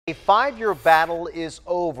A 5-year battle is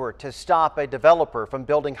over to stop a developer from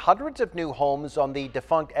building hundreds of new homes on the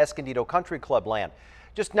defunct Escondido Country Club land.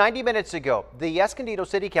 Just 90 minutes ago, the Escondido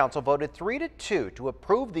City Council voted 3-2 to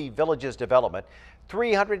approve the village's development.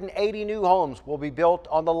 380 new homes will be built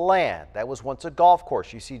on the land that was once a golf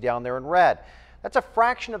course you see down there in red. That's a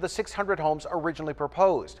fraction of the 600 homes originally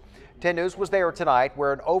proposed. 10 News was there tonight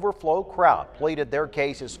where an overflow crowd pleaded their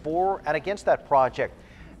cases for and against that project.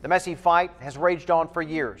 The messy fight has raged on for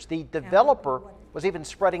years. The developer was even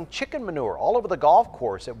spreading chicken manure all over the golf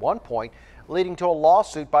course at one point, leading to a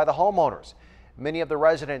lawsuit by the homeowners. Many of the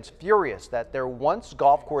residents furious that their once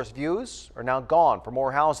golf course views are now gone for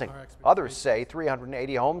more housing. Others say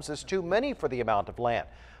 380 homes is too many for the amount of land.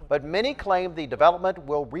 But many claim the development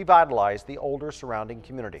will revitalize the older surrounding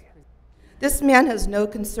community. This man has no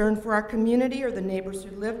concern for our community or the neighbors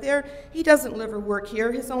who live there. He doesn't live or work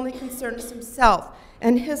here. His only concern is himself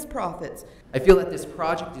and his profits. I feel that this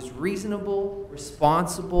project is reasonable,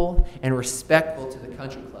 responsible, and respectful to the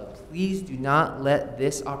country club. Please do not let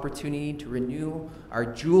this opportunity to renew our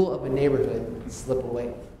jewel of a neighborhood slip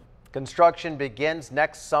away. Construction begins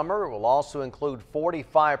next summer. It will also include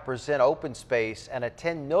 45% open space and a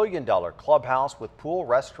 $10 million clubhouse with pool,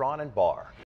 restaurant, and bar.